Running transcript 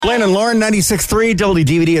Glenn and Lauren, 96.3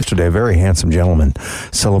 WDVD. Yesterday, a very handsome gentleman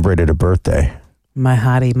celebrated a birthday. My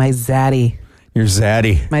hottie, my zaddy. Your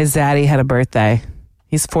zaddy. My zaddy had a birthday.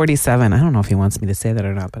 He's 47. I don't know if he wants me to say that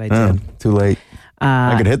or not, but I did. Too late.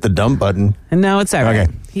 I could hit the dump button. No, it's all right.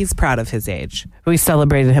 Okay. He's proud of his age. We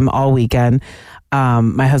celebrated him all weekend.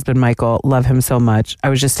 My husband, Michael, love him so much. I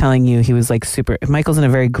was just telling you, he was like super. Michael's in a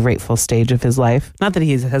very grateful stage of his life. Not that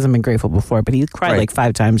he hasn't been grateful before, but he cried like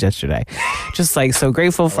 5 times yesterday. Just like so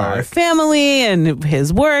grateful for our family and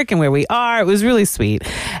his work and where we are. It was really sweet.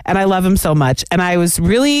 And I love him so much. And I was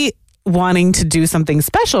really wanting to do something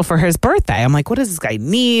special for his birthday. I'm like, what does this guy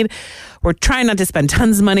need? We're trying not to spend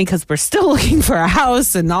tons of money because we're still looking for a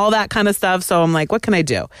house and all that kind of stuff. So I'm like, what can I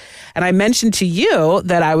do? And I mentioned to you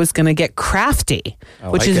that I was going to get crafty,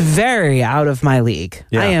 which is very out of my league.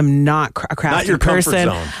 Yeah. I am not a crafty not your person.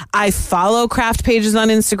 Comfort zone. I follow craft pages on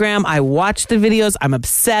Instagram. I watch the videos. I'm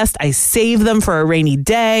obsessed. I save them for a rainy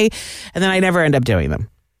day, and then I never end up doing them.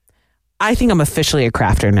 I think I'm officially a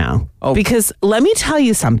crafter now. Oh. Because let me tell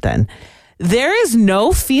you something. There is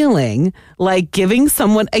no feeling like giving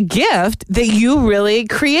someone a gift that you really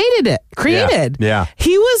created. Yeah.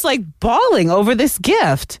 He was like bawling over this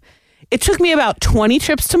gift. It took me about 20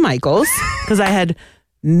 trips to Michael's because I had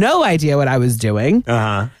no idea what I was doing.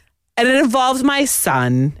 Uh-huh. And it involved my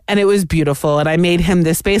son, and it was beautiful. And I made him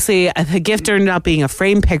this, basically, the gift turned out being a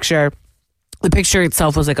frame picture. The picture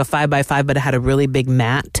itself was like a 5x5, but it had a really big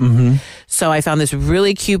mat. Mm-hmm. So I found this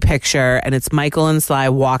really cute picture, and it's Michael and Sly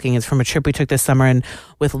walking. It's from a trip we took this summer and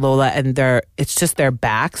with Lola, and it's just their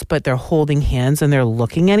backs, but they're holding hands and they're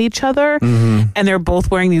looking at each other. Mm-hmm. And they're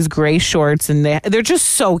both wearing these gray shorts, and they're just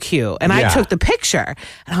so cute. And I took the picture,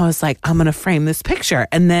 and I was like, I'm going to frame this picture.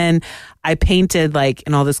 And then I painted like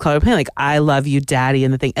in all this color paint, like I love you, Daddy,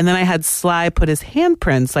 and the thing. And then I had Sly put his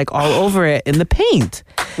handprints like all over it in the paint.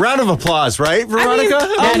 Round of applause, right, Veronica?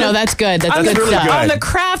 No, that's good. That's good really stuff. good. On the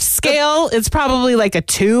craft scale, it's probably like a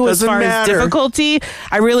 2 as far as difficulty.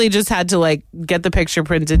 I really just had to like get the picture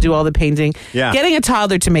printed, do all the painting. Yeah. Getting a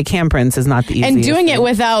toddler to make handprints is not the easiest. And doing it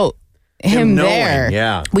without him there.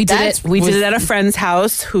 Yeah. We did it at a friend's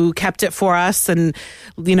house who kept it for us, and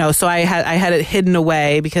so I had it hidden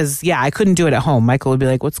away because I couldn't do it at home. Michael would be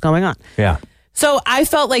like, what's going on? Yeah. So I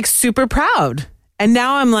felt like super proud. And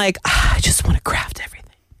now I'm like, I just want to craft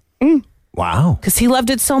everything. Wow. Because he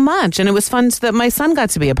loved it so much, and it was fun that my son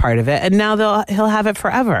got to be a part of it, and now he'll have it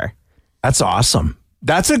forever. That's awesome.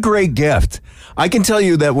 That's a great gift. I can tell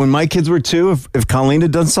you that when my kids were 2, if Colleen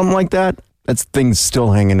had done something like that, that's things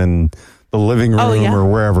still hanging in the living room or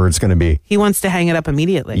wherever it's going to be. He wants to hang it up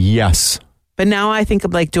immediately. Yes. But now I think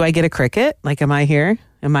of like, do I get a cricut? Like, am I here?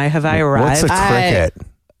 Have I arrived? What's a cricut?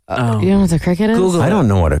 You know what the cricket is? Google it. I don't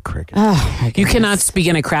know what a cricket is. Oh, you cannot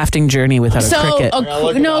begin a crafting journey without a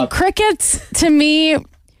cricket. Crickets to me,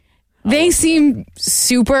 they seem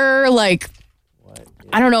super like,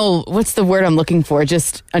 I don't know, what's the word I'm looking for?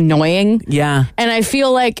 Just annoying. Yeah. And I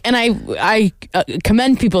feel like, and I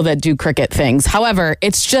commend people that do cricket things. However,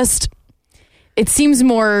 it's just, it seems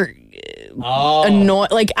more annoying.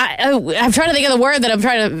 Like, I'm trying to think of the word that I'm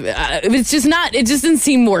trying to, it's just not, it just doesn't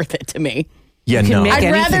seem worth it to me. Yeah, no.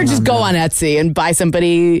 I'd rather just go on Etsy and buy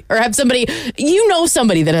somebody or have somebody,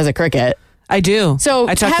 somebody that has a cricket. I do. So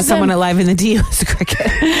I talked to someone at Live in the D who has a cricket.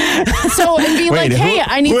 So and be like, hey,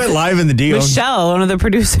 I need. Who at Live in the D? Michelle, one of the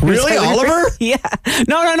producers. Really, Oliver? Yeah.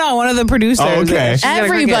 No. One of the producers. Oh, okay.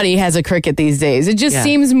 Everybody has a cricket these days. It just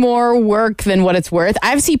seems more work than what it's worth.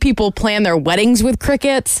 I've seen people plan their weddings with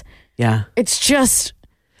crickets. Yeah. It's just.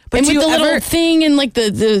 But and with the little thing and like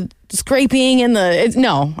the scraping and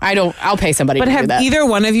no, I don't. I'll pay somebody to do that. But have either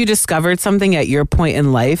one of you discovered something at your point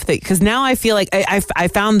in life that, because now I feel like I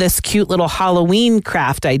found this cute little Halloween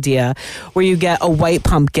craft idea where you get a white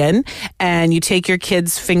pumpkin and you take your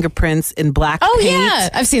kids' fingerprints in black paint. Oh yeah,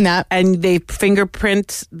 I've seen that. And they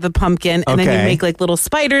fingerprint the pumpkin and then you make like little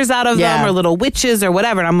spiders out of them or little witches or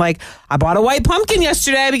whatever. And I'm like, I bought a white pumpkin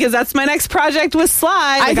yesterday because that's my next project with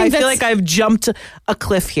Sly. Like, I feel like I've jumped a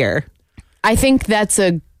cliff here. I think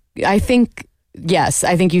yes,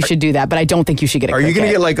 I think you should do that, but I don't think you should get a cricket. Are you going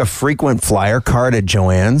to get like a frequent flyer card at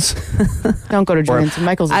Joann's? Don't go to Joann's.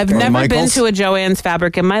 Michael's. I've never been to a Joann's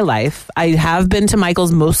Fabric in my life. I have been to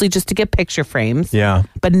Michael's mostly just to get picture frames. Yeah.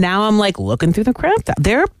 But now I'm like looking through the craft.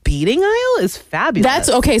 Their beading aisle is fabulous. That's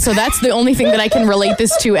okay. So that's the only thing that I can relate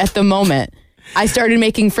this to at the moment. I started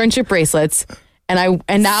making friendship bracelets.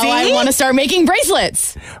 And now I want to start making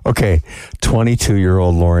bracelets. Okay,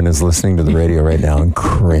 22-year-old Lauren is listening to the radio right now and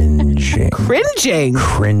cringing.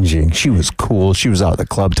 Cringing. She was cool. She was out at the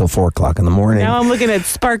club till 4 o'clock in the morning. Now I'm looking at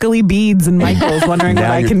sparkly beads and Michael's, wondering what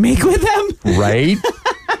I can make with them. Right?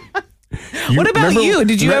 What about you?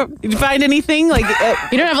 Did you find anything like?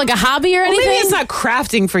 You don't have like a hobby or anything? Maybe it's not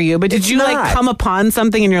crafting for you, but did you like come upon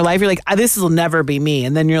something in your life? You're like, this will never be me,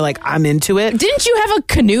 and then you're like, I'm into it. Didn't you have a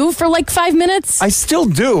canoe for like 5 minutes? I still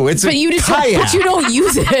do. It's but a you kayak. But you don't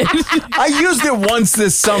use it. I used it once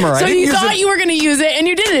this summer. So you thought you were going to use it, and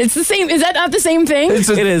you didn't. It's the same. Is that not the same thing? It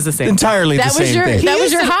is the same. Entirely the same thing. That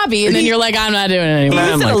was your hobby, and then you're like, I'm not doing it anymore.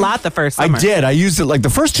 You used it a lot the first summer. I did. I used it like the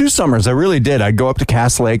first 2 summers. I really did. I'd go up to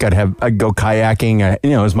Cass Lake. I'd go kayaking.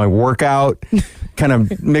 It was my workout. Kind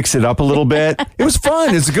of mix it up a little bit. It was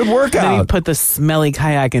fun. It's a good workout. And then he put the smelly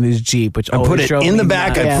kayak in his Jeep, which I put it in the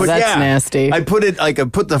back. That's nasty. I put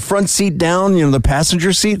the front seat down, the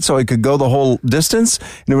passenger seat, so I could go the whole distance,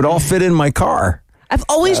 and it would all fit in my car. I've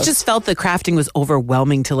always just felt that crafting was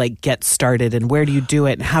overwhelming to like get started, and where do you do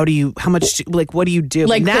it, and what do you do?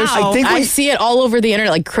 Like now, I see it all over the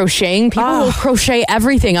internet, like crocheting. People will crochet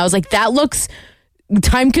everything. I was like, that looks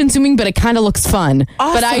time consuming, but it kind of looks fun.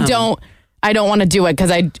 Awesome. But I don't want to do it because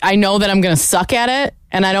I know that I'm going to suck at it,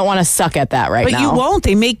 and I don't want to suck at that now. But you won't.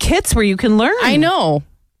 They make kits where you can learn. I know.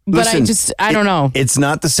 But Listen, I don't know. It's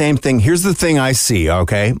not the same thing. Here's the thing I see,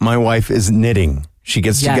 okay? My wife is knitting. She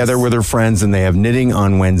gets together with her friends, and they have knitting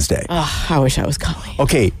on Wednesday. Oh, I wish I was Colleen.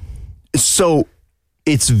 Okay, so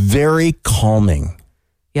it's very calming.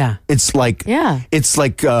 Yeah. It's like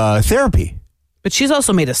therapy. But she's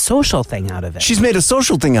also made a social thing out of it. She's made a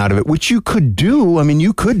social thing out of it, which you could do. I mean,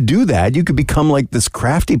 you could do that. You could become like this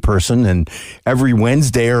crafty person, and every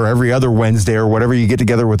Wednesday or every other Wednesday or whatever, you get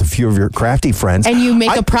together with a few of your crafty friends. And you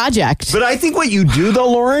make a project. But I think what you do, though,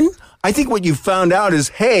 Lauren, I think what you found out is,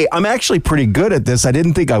 hey, I'm actually pretty good at this. I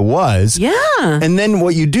didn't think I was. Yeah. And then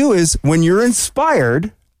what you do is when you're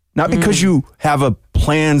inspired, not because you have a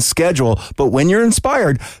planned schedule, but when you're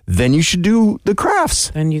inspired, then you should do the crafts.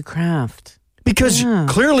 Then you craft. Because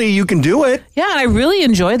clearly you can do it. Yeah, and I really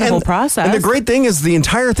enjoyed the whole process. And the great thing is the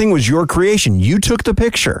entire thing was your creation. You took the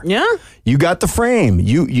picture. Yeah. You got the frame.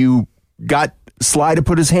 You got Sly to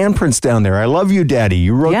put his handprints down there. I love you, Daddy.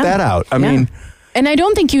 You wrote that out. I mean... And I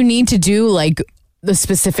don't think you need to do like the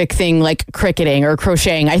specific thing like cricketing or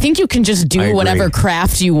crocheting. I think you can just do whatever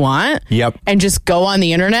craft you want. Yep. And just go on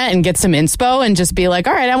the internet and get some inspo and just be like,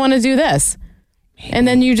 all right, I want to do this. And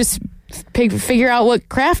then you just figure out what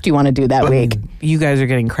craft you want to do that week. You guys are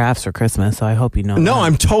getting crafts for Christmas, so I hope you know No, that.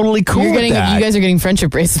 I'm totally cool with that. You guys are getting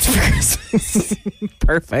friendship bracelets for Christmas.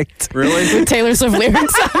 Perfect. Really? With Taylor Swift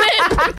lyrics on it.